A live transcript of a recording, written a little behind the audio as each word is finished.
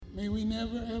May we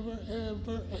never, ever,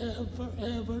 ever, ever,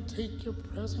 ever take your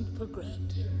presence for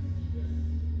granted.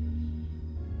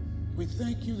 We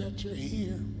thank you that you're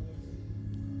here.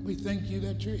 We thank you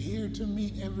that you're here to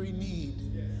meet every need.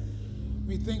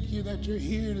 We thank you that you're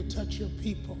here to touch your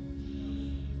people.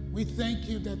 We thank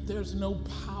you that there's no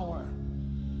power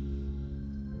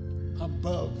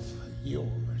above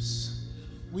yours.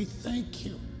 We thank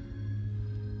you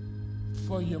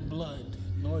for your blood,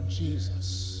 Lord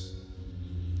Jesus.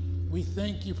 We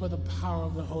thank you for the power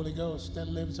of the Holy Ghost that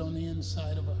lives on the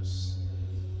inside of us.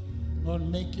 Lord,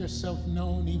 make yourself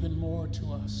known even more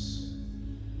to us.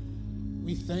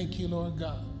 We thank you, Lord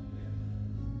God.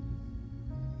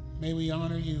 May we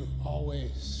honor you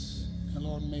always. And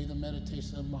Lord, may the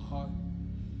meditation of my heart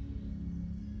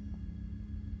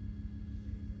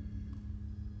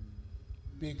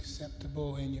be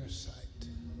acceptable in your sight.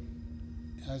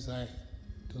 As I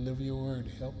deliver your word,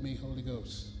 help me, Holy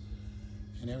Ghost.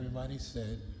 And everybody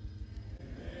said,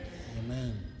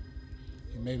 Amen.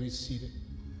 You may be seated.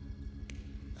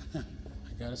 I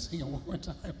got to sing it one more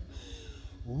time.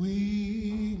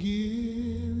 We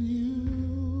give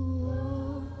you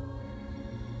all.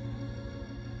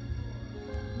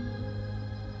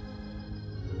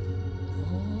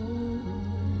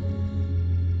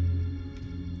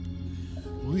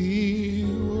 We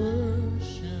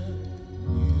worship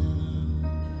you,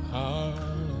 our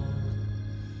Lord.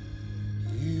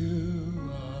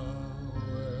 You are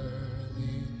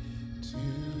worthy to be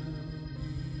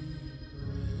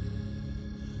praised.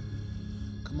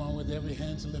 Come on, with every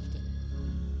hand's lifted.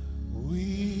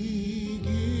 We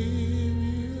give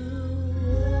you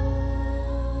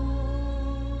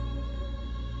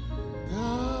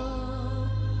all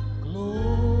the glory.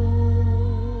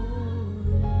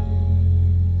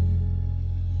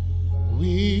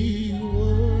 We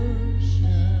worship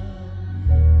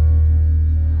you.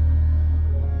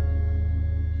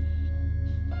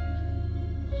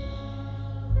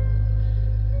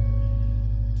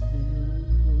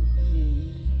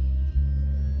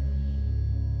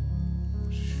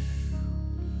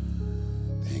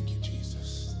 Thank you,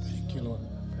 Jesus. Thank you, Lord.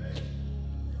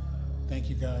 Thank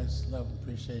you, guys. Love and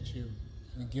appreciate you.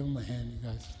 And give them a hand, you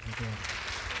guys.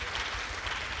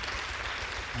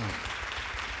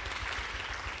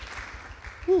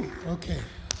 Whew, okay.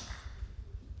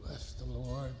 Bless the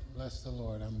Lord. Bless the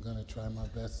Lord. I'm going to try my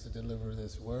best to deliver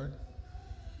this word.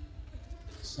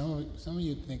 Some of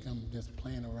you think I'm just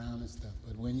playing around and stuff,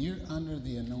 but when you're under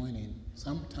the anointing,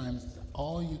 sometimes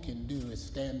all you can do is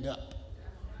stand up.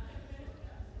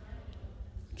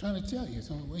 I'm trying to tell you,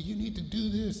 well, you need to do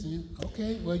this. And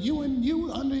okay, well, you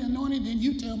under the anointing, then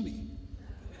you tell me.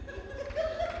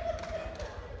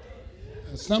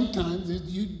 Sometimes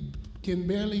you can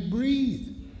barely breathe.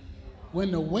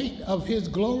 When the weight of his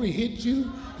glory hits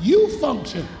you, you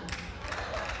function.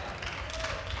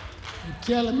 You're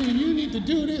telling me you need to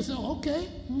do this. Oh, okay.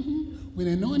 Mm-hmm. When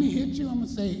the anointing hits you, I'm going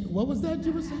to say, what was that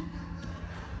you were saying?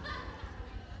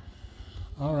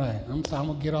 All right. I'm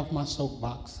going to get off my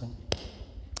soapbox.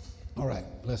 All right.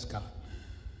 Bless God.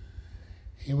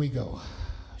 Here we go.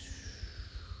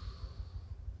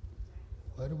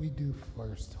 What do we do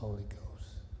first, Holy Ghost?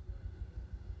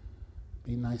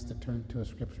 Be nice to turn to a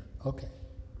scripture. Okay.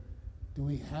 Do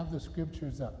we have the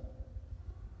scriptures up?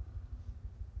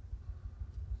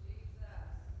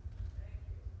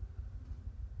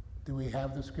 Do we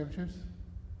have the scriptures?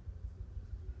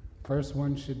 First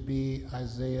one should be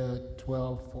Isaiah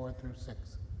 12, 4 through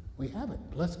 6. We have it.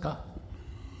 Bless God.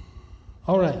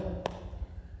 All right.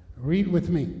 Read with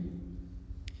me.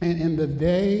 And in the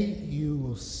day you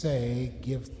will say,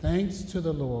 give thanks to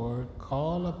the Lord,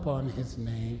 call upon his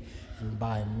name, and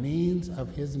by means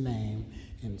of his name,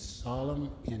 in solemn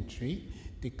entreaty,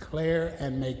 declare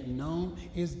and make known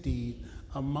his deed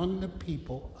among the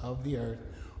people of the earth.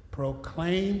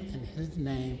 Proclaim, and his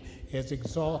name is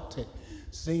exalted.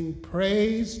 Sing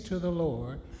praise to the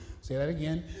Lord. Say that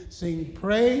again. Sing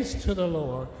praise to the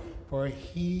Lord, for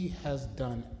he has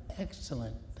done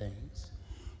excellent things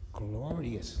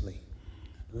gloriously.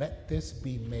 Let this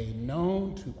be made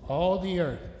known to all the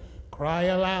earth. Cry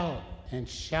aloud and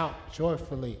shout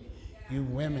joyfully, you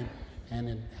women and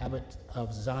inhabitants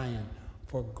of Zion,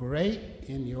 for great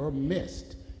in your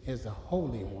midst is the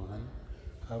Holy One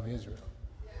of Israel.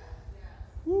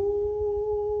 Woo!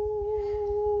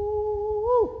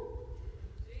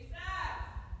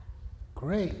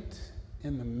 Great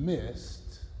in the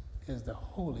midst is the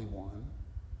Holy One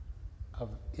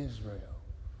of Israel.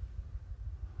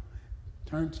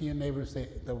 Turn to your neighbor and say,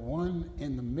 the one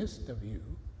in the midst of you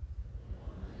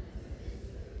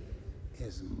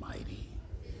is mighty.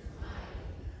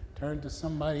 Turn to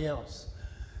somebody else.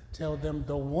 Tell them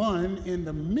the one in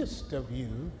the midst of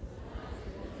you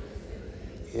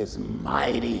is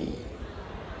mighty.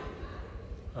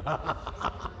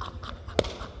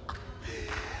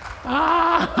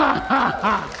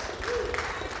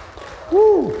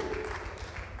 Woo.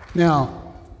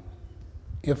 Now,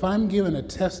 if I'm giving a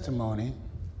testimony,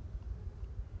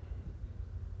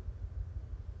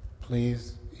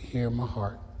 please hear my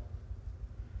heart.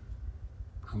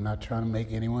 I'm not trying to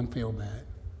make anyone feel bad.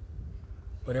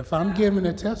 But if I'm giving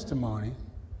a testimony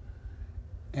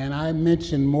and I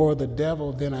mention more the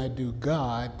devil than I do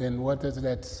God, then what does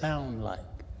that sound like?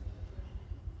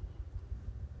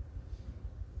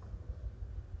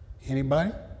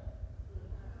 Anybody?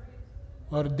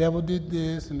 Well, the devil did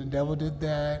this, and the devil did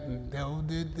that, and the devil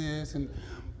did this,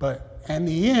 but in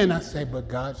the end, I say, but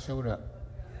God showed up.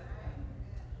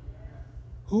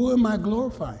 Who am I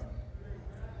glorifying?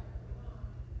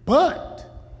 But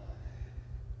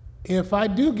if I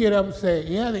do get up and say,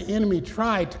 yeah, the enemy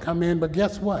tried to come in, but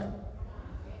guess what?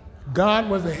 God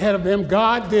was ahead of him.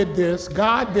 God did this.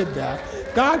 God did that.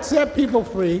 God set people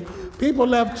free. People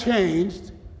left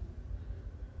changed.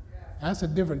 That's a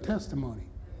different testimony.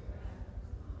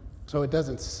 So it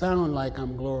doesn't sound like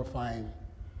I'm glorifying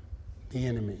the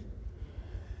enemy.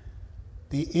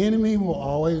 The enemy will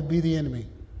always be the enemy.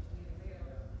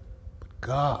 But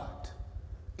God,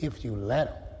 if you let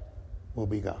him, will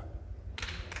be God.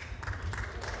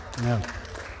 Yeah.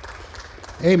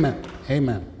 Amen.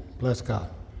 Amen. Bless God.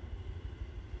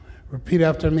 Repeat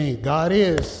after me. God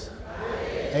is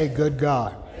a good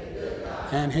God.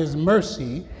 And his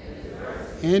mercy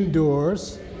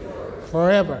endures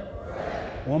forever.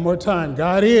 One more time.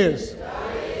 God is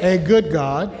a good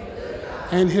God,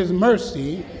 and his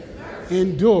mercy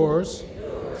endures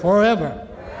forever.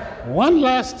 One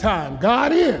last time.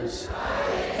 God is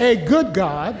a good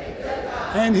God,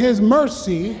 and his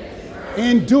mercy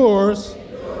endures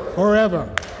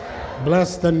forever.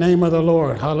 Bless the name of the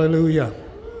Lord. Hallelujah.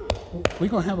 We're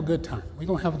going to have a good time. We're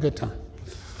going to have a good time.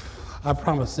 I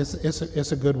promise.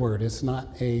 It's a good word. It's not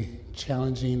a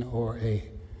challenging or a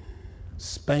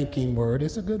spanking word.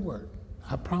 It's a good word.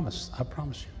 I promise. I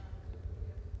promise you.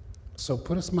 So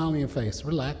put a smile on your face.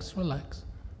 Relax, relax,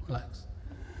 relax.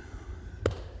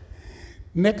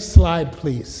 Next slide,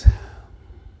 please.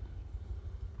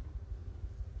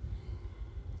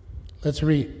 Let's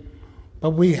read.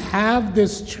 But we have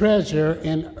this treasure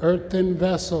in earthen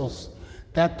vessels,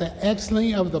 that the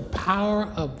excelling of the power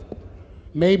of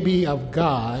may be of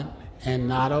God and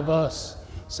not of us.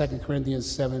 2 Corinthians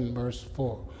 7, verse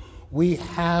 4. We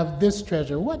have this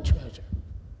treasure. What treasure?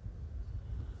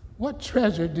 What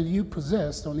treasure do you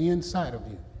possess on the inside of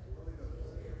you?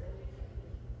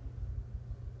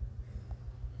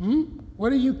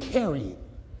 What are you carrying?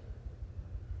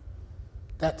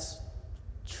 That's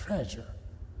treasure.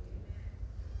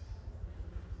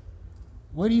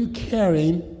 What are you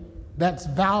carrying that's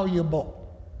valuable?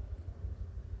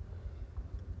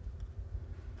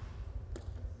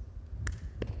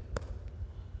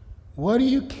 What are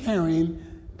you carrying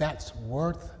that's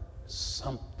worth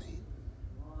something?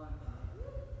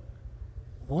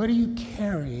 What are you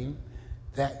carrying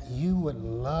that you would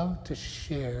love to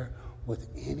share with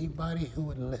anybody who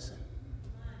would listen?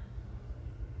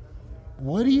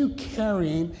 What are you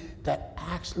carrying that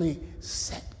actually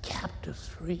set captives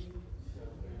free?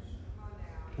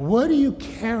 What are you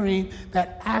carrying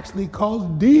that actually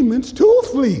caused demons to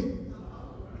flee?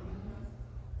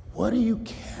 What are you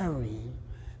carrying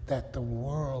that the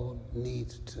world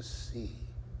needs to see?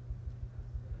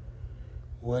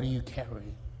 What are you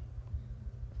carrying?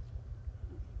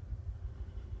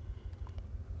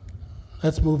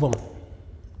 Let's move on.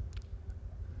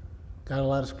 Got a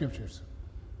lot of scriptures.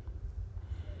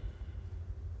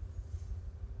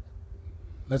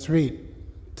 Let's read.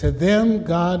 To them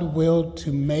God willed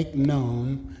to make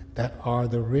known that are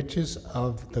the riches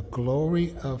of the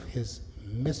glory of his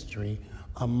mystery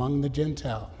among the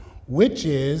Gentiles, which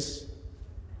is,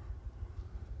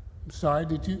 sorry,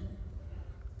 did you?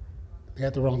 You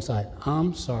got the wrong side.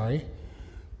 I'm sorry.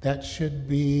 That should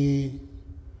be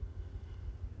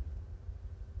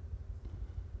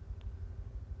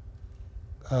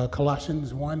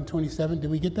Colossians 1:27. Did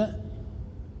we get that?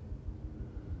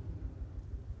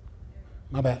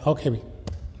 My bad. Okay,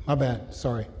 my bad.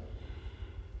 Sorry.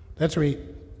 Let's read.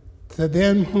 To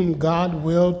them whom God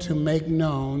willed to make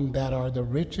known that are the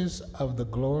riches of the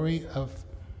glory of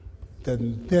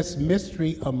this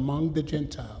mystery among the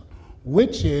Gentiles,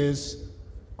 which is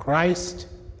Christ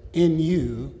in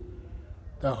you,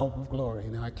 the hope of glory.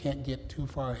 Now, I can't get too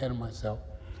far ahead of myself,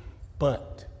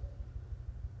 but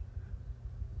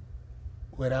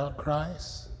without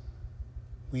Christ,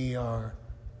 we are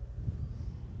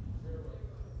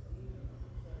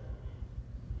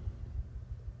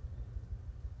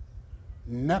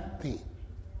nothing.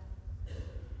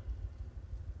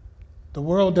 The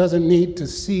world doesn't need to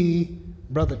see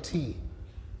Brother T.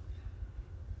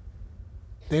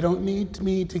 They don't need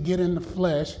me to get in the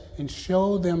flesh and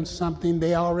show them something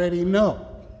they already know.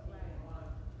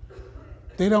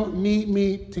 They don't need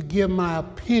me to give my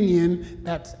opinion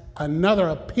that's another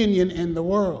opinion in the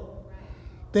world.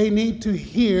 They need to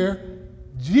hear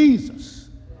Jesus.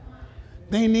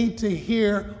 They need to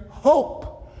hear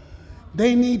hope.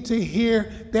 They need to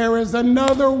hear there is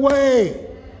another way.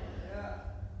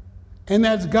 And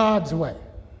that's God's way.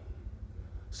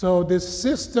 So this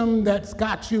system that's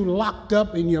got you locked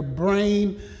up in your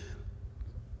brain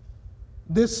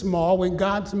this small, when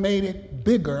God's made it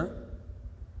bigger,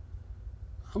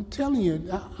 I'm telling you,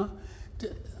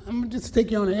 I'm going to just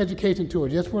take you on an education tour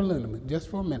just for a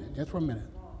minute.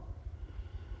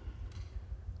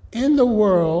 In the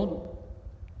world,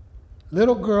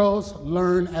 little girls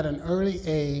learn at an early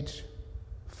age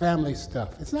family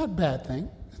stuff. It's not a bad thing.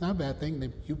 It's not a bad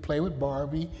thing. You play with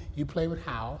Barbie, you play with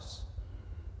House.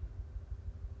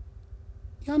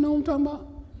 Y'all know what I'm talking about?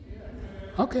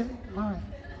 Okay, all right.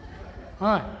 All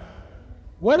right.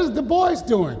 What is the boys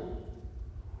doing?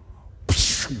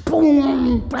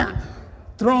 Boom, bam,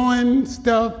 throwing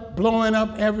stuff, blowing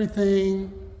up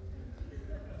everything.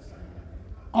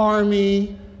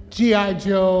 Army, G.I.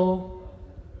 Joe.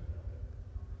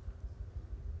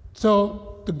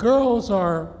 So the girls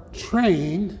are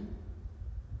trained,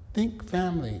 think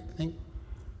family, think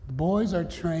the boys are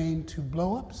trained to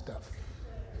blow up stuff.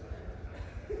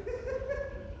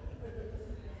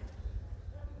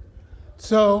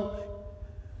 So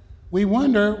we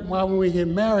wonder why when we get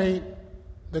married,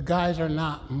 the guys are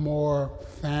not more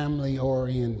family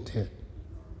oriented.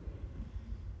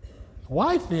 The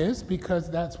wife is,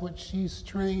 because that's what she's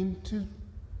trained to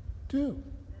do.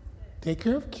 Take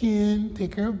care of Ken,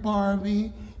 take care of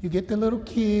Barbie, you get the little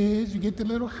kids, you get the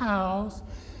little house.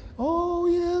 Oh,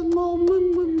 yeah, mom.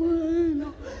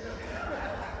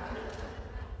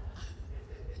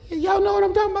 Y'all know what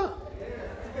I'm talking about?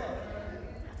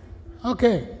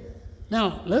 Okay,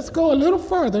 now let's go a little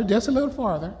further, just a little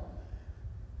farther.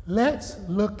 Let's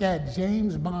look at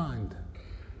James Bond.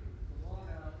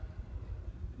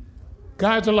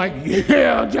 Guys are like,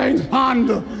 yeah, James Bond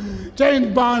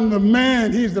the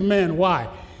man. He's the man. Why?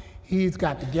 He's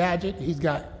got the gadget. He's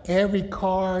got every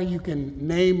car you can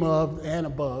name of and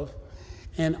above.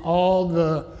 And all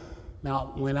the,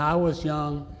 now when I was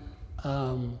young,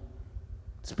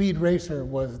 Speed Racer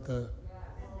was the,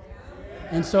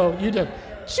 and so you just,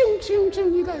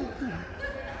 you got,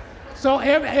 so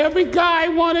every guy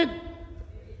wanted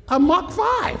a Mach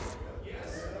 5.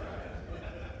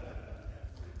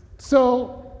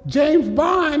 So James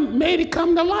Bond made it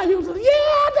come to life. He was like,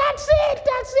 yeah, that's it.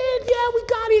 Yeah, we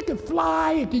got it. It can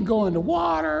fly, it can go in the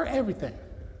water, everything.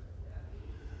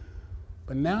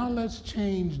 But now let's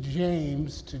change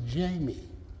James to Jamie.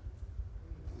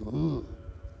 Ooh.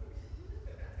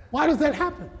 Why does that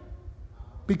happen?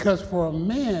 Because for a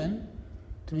man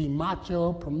to be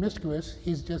macho, promiscuous,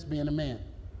 he's just being a man.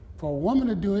 For a woman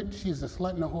to do it, she's a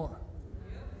slut and a whore.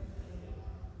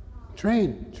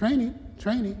 Training.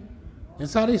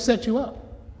 That's how they set you up.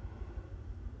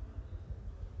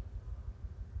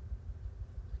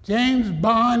 James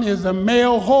Bond is a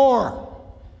male whore.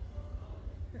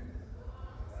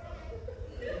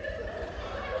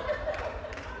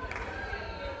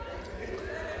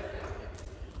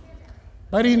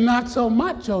 But he's not so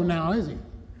macho now, is he?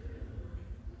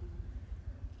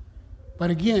 But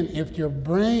again, if your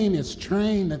brain is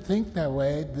trained to think that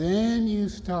way, then you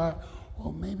start,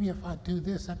 well, maybe if I do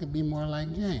this, I could be more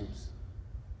like James.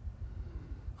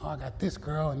 Oh, I got this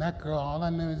girl and that girl. All I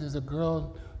know is a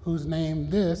girl who's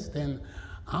named this, then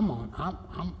I'm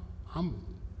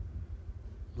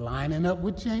lining up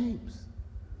with James.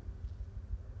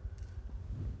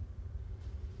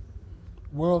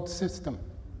 World system.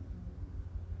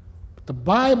 The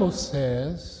Bible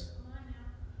says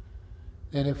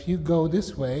that if you go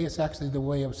this way, it's actually the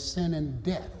way of sin and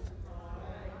death.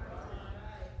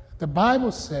 The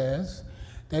Bible says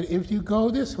that if you go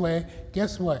this way,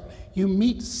 guess what? You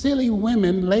meet silly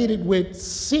women laden with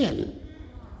sin.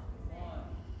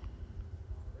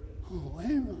 Oh,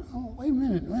 wait a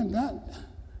minute. Man, that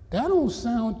don't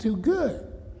sound too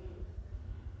good.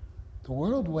 The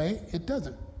world way, it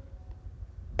doesn't.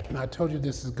 And I told you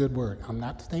this is a good word. I'm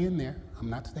not staying there. I'm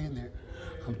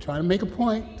trying to make a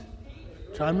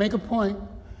point.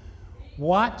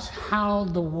 Watch how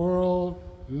the world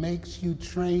makes you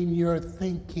train your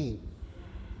thinking.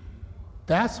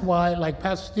 That's why, like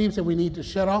Pastor Steve said, we need to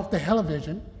shut off the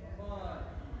television,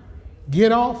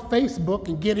 get off Facebook,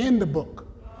 and get in the book.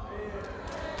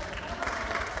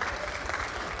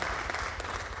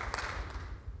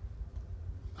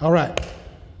 All right.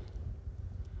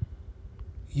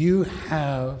 You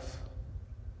have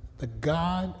the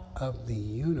God of the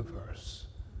universe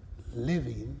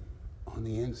living on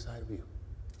the inside of you.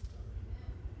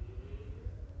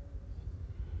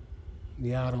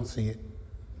 Yeah, I don't see it.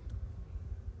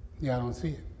 Yeah, I don't see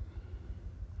it.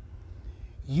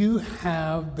 You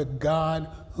have the God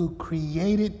who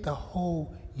created the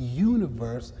whole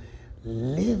universe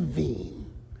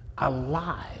living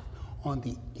alive on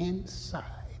the inside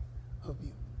of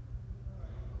you.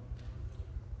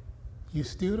 You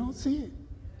still don't see it.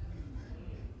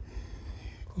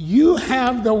 You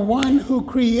have the one who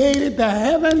created the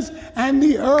heavens and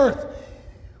the earth,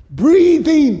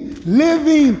 breathing,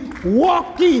 living,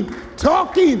 walking,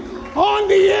 talking on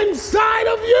the inside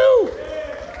of you.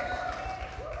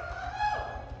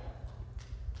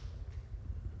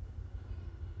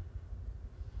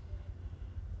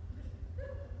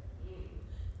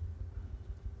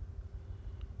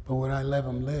 But would I let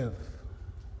him live,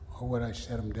 or would I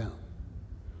shut him down?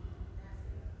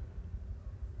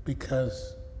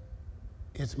 Because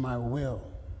it's my will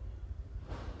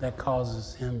that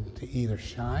causes him to either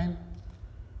shine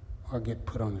or get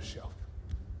put on the shelf.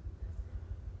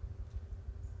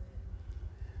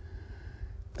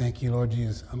 Thank you, Lord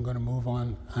Jesus. I'm going to move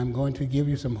on. I'm going to give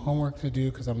you some homework to do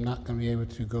because I'm not going to be able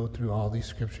to go through all these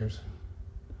scriptures.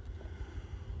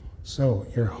 So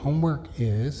your homework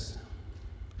is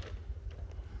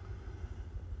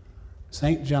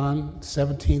St. John,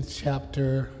 17th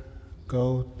chapter,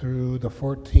 go through the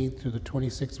 14th to the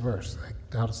 26th verse.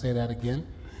 I'll say that again.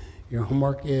 Your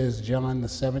homework is John, the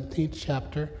 17th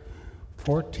chapter,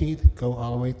 14th, go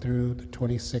all the way through the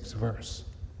 26th verse.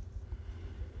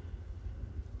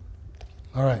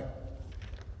 All right.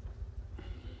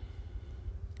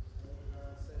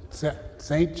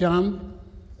 St. John,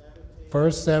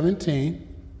 verse 17.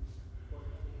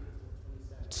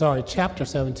 Sorry, chapter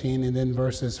 17, and then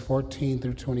verses 14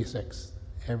 through 26.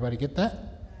 Everybody get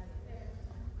that?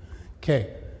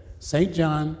 Okay. St.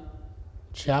 John,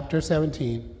 chapter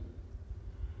 17,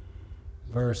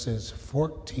 verses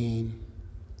 14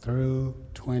 through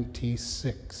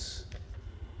 26.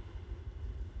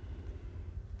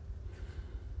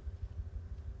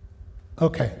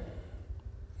 Okay.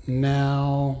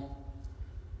 Now,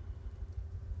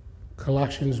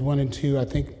 Colossians 1 and 2, I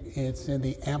think it's in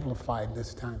the Amplified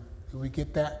this time. Did we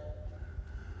get that?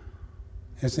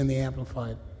 It's in the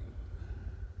Amplified.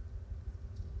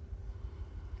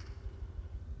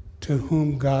 To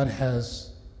whom God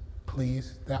has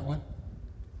pleased. That one?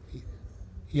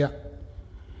 Yeah.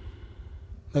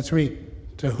 Let's read.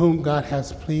 To whom God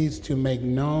has pleased to make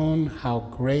known how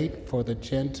great for the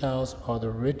Gentiles are the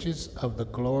riches of the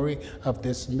glory of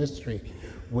this mystery,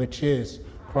 which is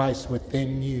Christ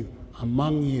within you,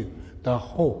 among you, the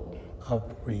hope of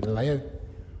realizing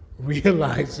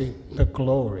the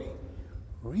glory.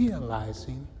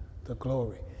 Realizing the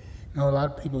glory. You know, a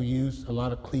lot of people use a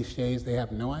lot of cliches. They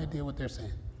have no idea what they're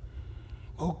saying.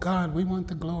 Oh, God, we want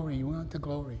the glory. We want the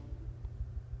glory.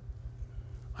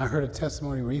 I heard a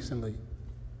testimony recently,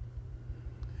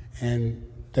 and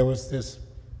there was this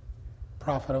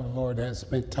prophet of the Lord that had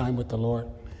spent time with the Lord,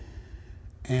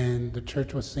 and the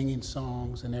church was singing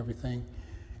songs and everything,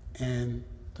 and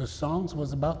the songs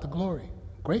was about the glory.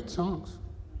 Great songs.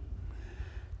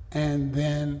 And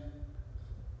then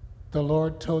the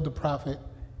Lord told the prophet,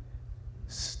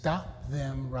 stop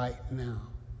them right now.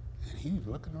 And he was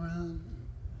looking around.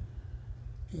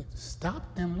 He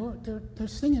stop them, Lord. They're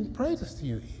singing praises to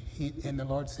you. And the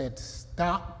Lord said,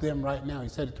 stop them right now. He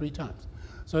said it 3 times.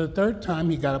 So the 3rd time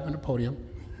he got up on the podium.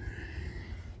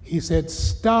 He said,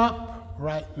 stop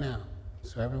right now.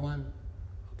 So everyone,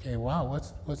 okay, wow,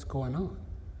 what's going on?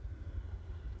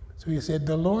 So he said,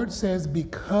 the Lord says,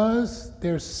 because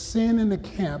there's sin in the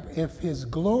camp, if his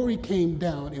glory came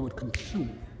down, it would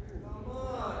consume.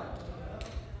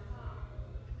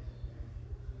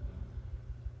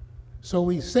 So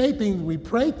we say things, we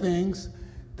pray things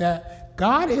that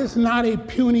God is not a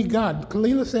puny God.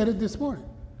 Kalila said it this morning.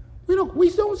 We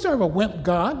don't serve a wimp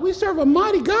God. We serve a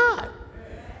mighty God.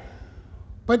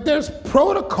 But there's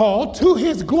protocol to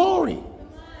his glory.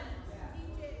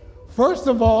 First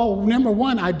of all, number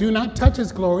 1, I do not touch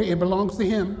his glory. It belongs to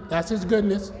him. That's his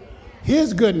goodness.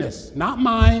 His goodness, not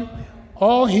mine,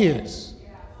 all his.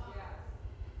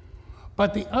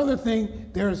 But the other thing,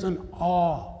 there's an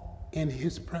awe in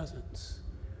his presence.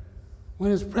 When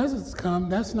his presence comes,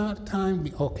 that's not time.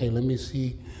 Okay, let me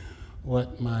see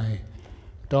what my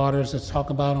daughters are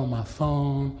talking about on my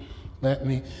phone. Let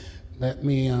me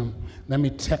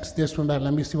text this from that.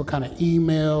 Let me see what kind of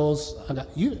emails I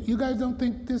got. You guys don't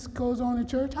think this goes on in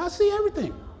church? I see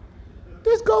everything.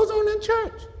 This goes on in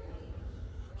church.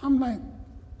 I'm like,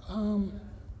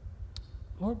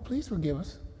 Lord, please forgive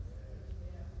us.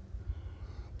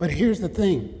 But here's the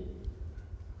thing.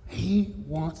 He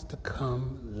wants to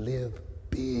come live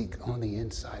big on the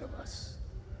inside of us.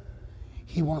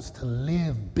 He wants to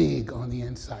live big on the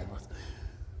inside of us.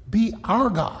 Be our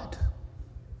God.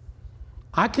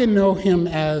 I can know him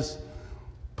as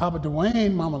Papa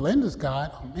Dwayne, Mama Linda's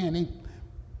God. Oh man, they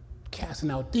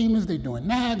casting out demons, they doing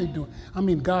that,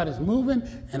 God is moving,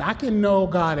 and I can know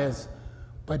God as,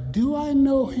 but do I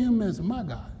know him as my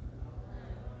God?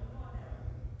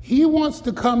 He wants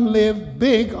to come live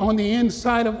big on the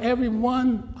inside of every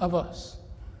one of us.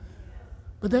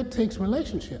 But that takes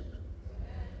relationship.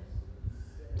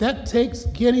 That takes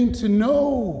getting to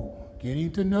know you,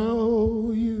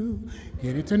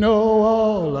 getting to know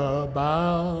all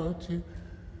about you.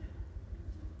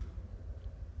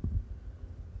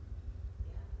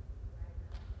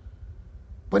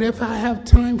 But if I have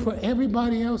time for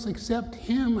everybody else except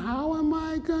him, how am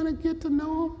I going to get to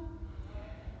know him?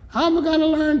 How am I going to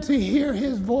learn to hear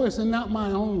his voice and not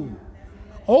my own?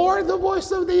 Or the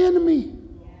voice of the enemy?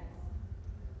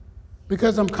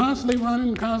 Because I'm constantly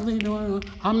running, constantly doing.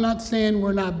 I'm not saying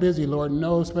we're not busy, Lord.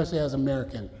 No, especially as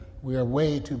American. We are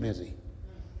way too busy.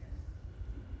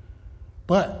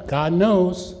 But God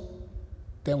knows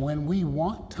that when we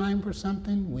want time for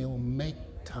something, we'll make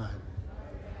time.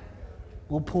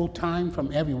 We'll pull time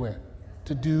from everywhere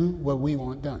to do what we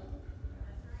want done.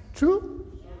 True?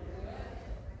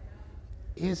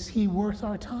 Is he worth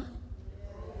our time?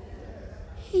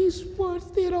 He's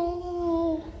worth it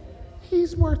all.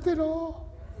 He's worth it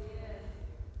all.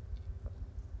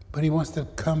 But he wants to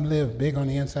come live big on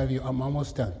the inside of you. I'm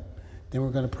almost done. Then we're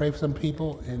going to pray for some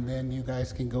people, and then you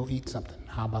guys can go eat something.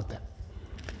 How about that?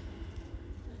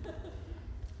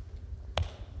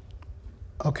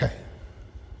 Okay.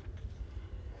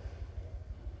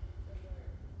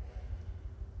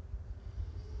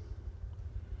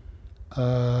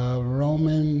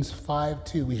 Romans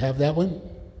 5:2. We have that one?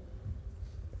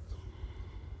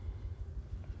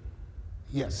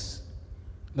 Yes.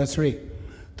 Let's read.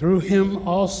 Through him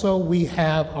also we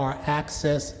have our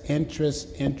access,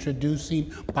 interest,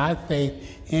 introducing by faith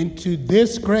into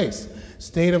this grace,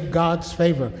 state of God's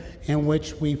favor, in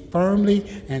which we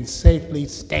firmly and safely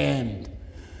stand.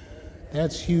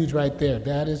 That's huge right there.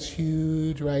 That is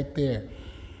huge right there.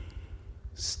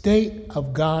 State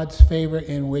of God's favor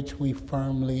in which we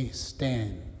firmly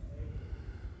stand.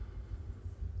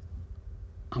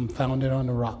 I'm founded on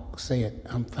the rock. Say it.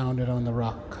 I'm founded on the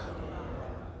rock.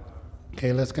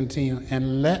 Okay, let's continue.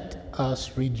 And let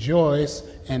us rejoice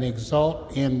and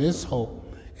exult in this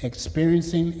hope,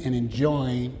 experiencing and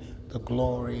enjoying the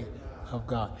glory of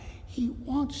God. He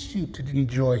wants you to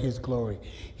enjoy his glory.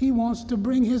 He wants to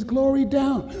bring his glory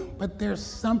down. But there's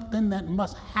something that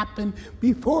must happen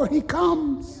before he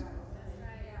comes.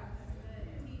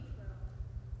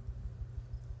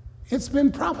 It's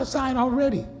been prophesied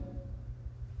already.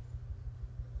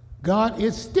 God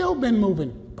has still been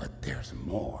moving, but there's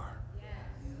more.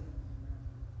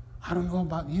 I don't know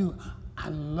about you. I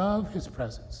love his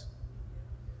presence.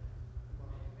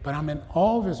 But I'm in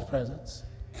awe of his presence,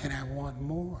 and I want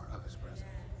more of his presence.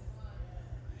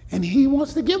 And he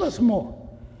wants to give us more.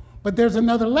 But there's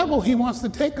another level he wants to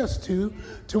take us to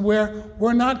where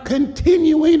we're not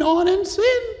continuing on in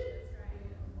sin.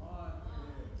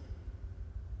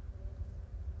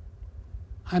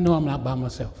 I know I'm not by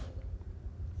myself.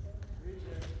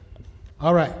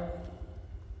 All right.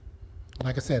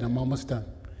 Like I said, I'm almost done.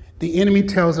 The enemy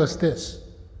tells us this.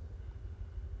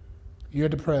 You're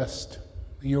depressed.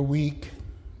 You're weak.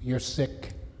 You're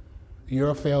sick. You're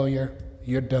a failure.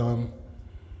 You're dumb.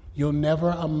 You'll never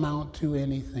amount to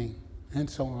anything. And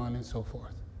so on and so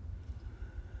forth.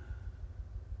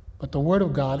 But the Word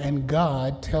of God and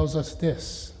God tells us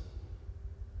this.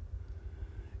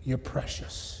 You're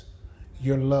precious.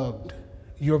 You're loved.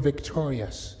 You're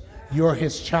victorious. You're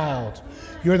his child.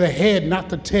 You're the head, not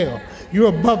the tail. You're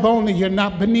above only, you're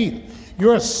not beneath.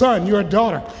 You're a son, you're a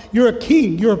daughter. You're a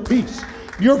king, you're a peace.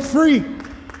 You're free.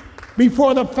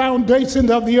 Before the foundations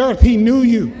of the earth, he knew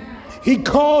you. He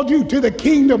called you to the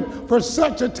kingdom for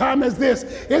such a time as this.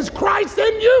 Is Christ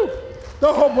in you,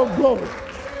 the hope of glory?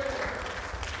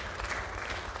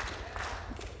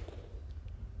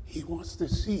 He wants to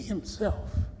see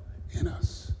himself in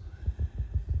us.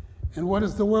 And what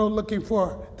is the world looking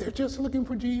for? They're just looking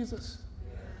for Jesus.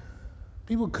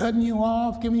 People cutting you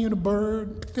off, giving you the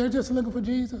bird. They're just looking for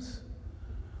Jesus.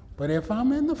 But if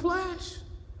I'm in the flesh,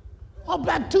 oh,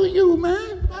 back to you,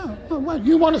 man. What,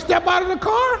 you want to step out of the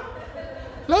car?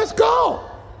 Let's go.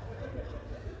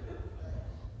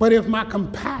 But if my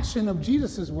compassion of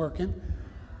Jesus is working,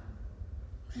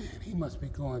 man, he must be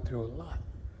going through a lot.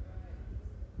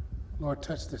 Lord,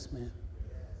 touch this man.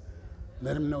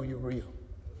 Let him know you're real.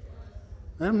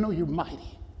 Let him know you're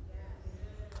mighty.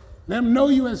 Let him know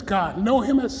you as God. Know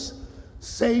him as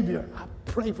Savior. I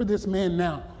pray for this man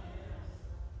now.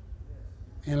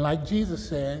 And like Jesus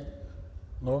said,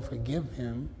 Lord, forgive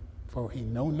him, for he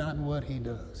know not what he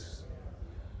does.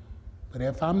 But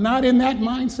if I'm not in that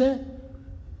mindset,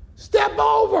 step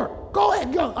over. Go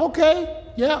ahead, go. Okay,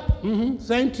 yeah,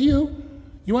 same to you.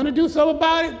 You want to do something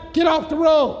about it? Get off the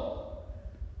road.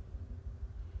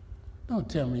 Don't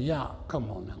tell me, y'all, come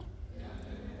on now.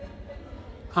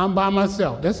 I'm by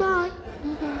myself. That's all right.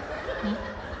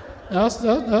 That's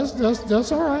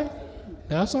all right.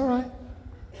 That's all right.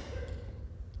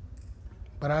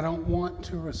 But I don't want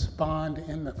to respond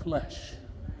in the flesh.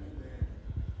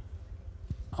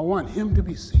 I want him to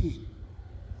be seen.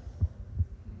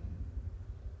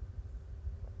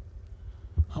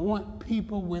 I want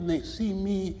people, when they see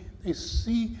me, they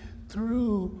see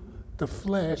through the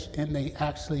flesh and they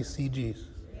actually see Jesus.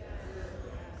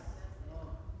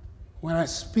 When I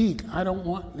speak, I don't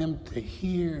want them to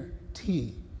hear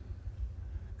T.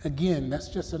 Again, that's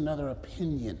just another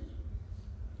opinion.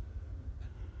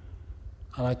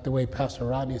 I like the way Pastor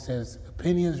Rodney says,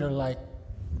 opinions are like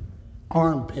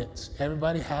armpits.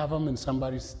 Everybody have them and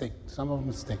somebody stink. Some of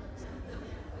them stink.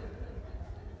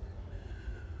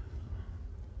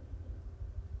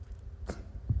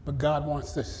 But God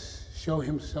wants to show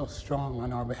himself strong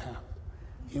on our behalf.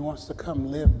 He wants to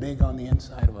come live big on the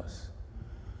inside of us.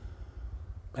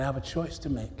 But I have a choice to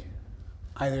make.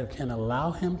 Either can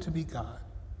allow him to be God,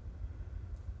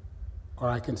 or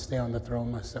I can stay on the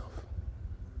throne myself.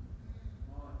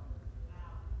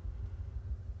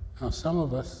 Now, some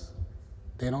of us,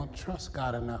 they don't trust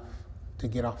God enough to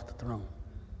get off the throne.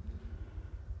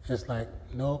 It's like,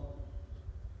 nope,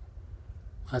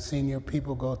 I've seen your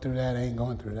people go through that, I ain't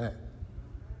going through that.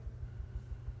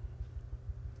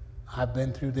 I've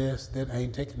been through this, that I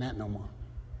ain't taking that no more.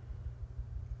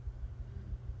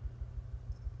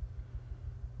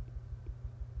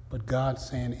 But God's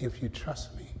saying, if you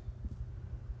trust me,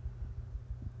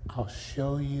 I'll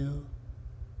show you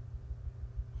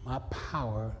my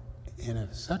power in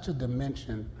such a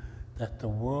dimension that the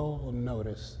world will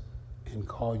notice and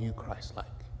call you Christ-like.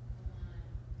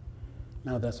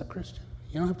 Now, that's a Christian.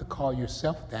 You don't have to call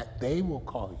yourself that. They will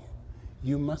call you.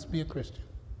 You must be a Christian.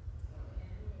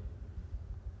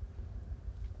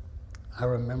 I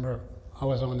remember I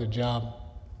was on the job.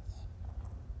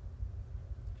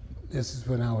 This is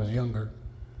when I was younger.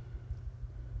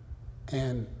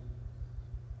 And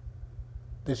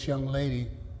this young lady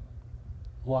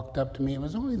walked up to me. It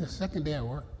was only the second day I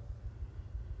worked.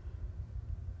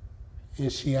 And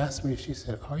she asked me, she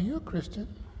said, "Are you a Christian?"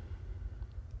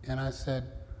 And I said,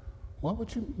 what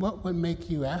would make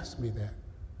you ask me that?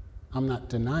 I'm not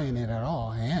denying it at all,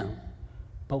 I am.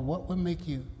 But what would make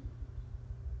you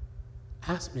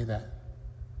ask me that?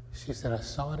 She said, "I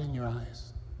saw it in your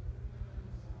eyes."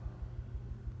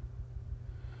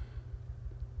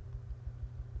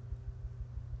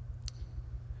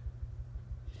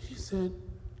 She said,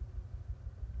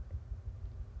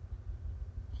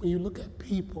 when you look at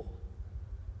people,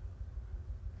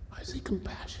 I see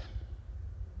compassion.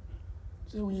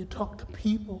 She said, when you talk to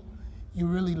people, you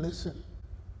really listen.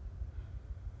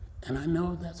 And I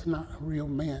know that's not a real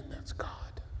man, that's God.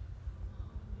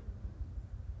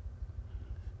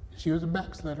 She was a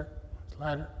backslider.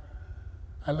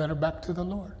 I led her back to the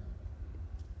Lord.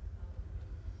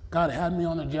 God had me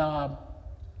on a job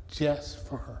just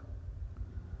for her.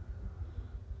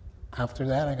 After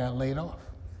that, I got laid off.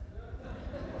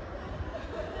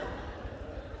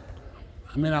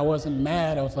 I mean, I wasn't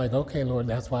mad. I was like, okay, Lord,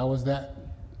 that's why I was at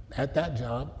that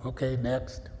job. Okay,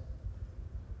 next.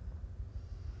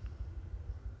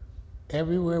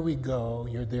 Everywhere we go,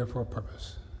 you're there for a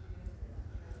purpose.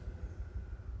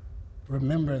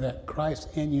 Remember that Christ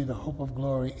in you, the hope of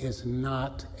glory, is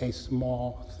not a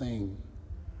small thing.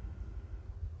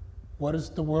 What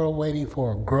is the world waiting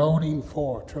for? Groaning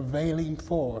for, travailing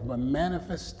for the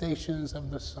manifestations of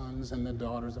the sons and the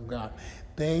daughters of God.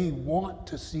 They want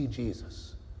to see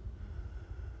Jesus.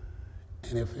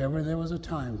 And if ever there was a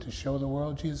time to show the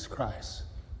world Jesus Christ,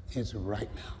 it's right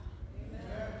now.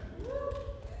 Amen.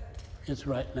 It's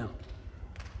right now.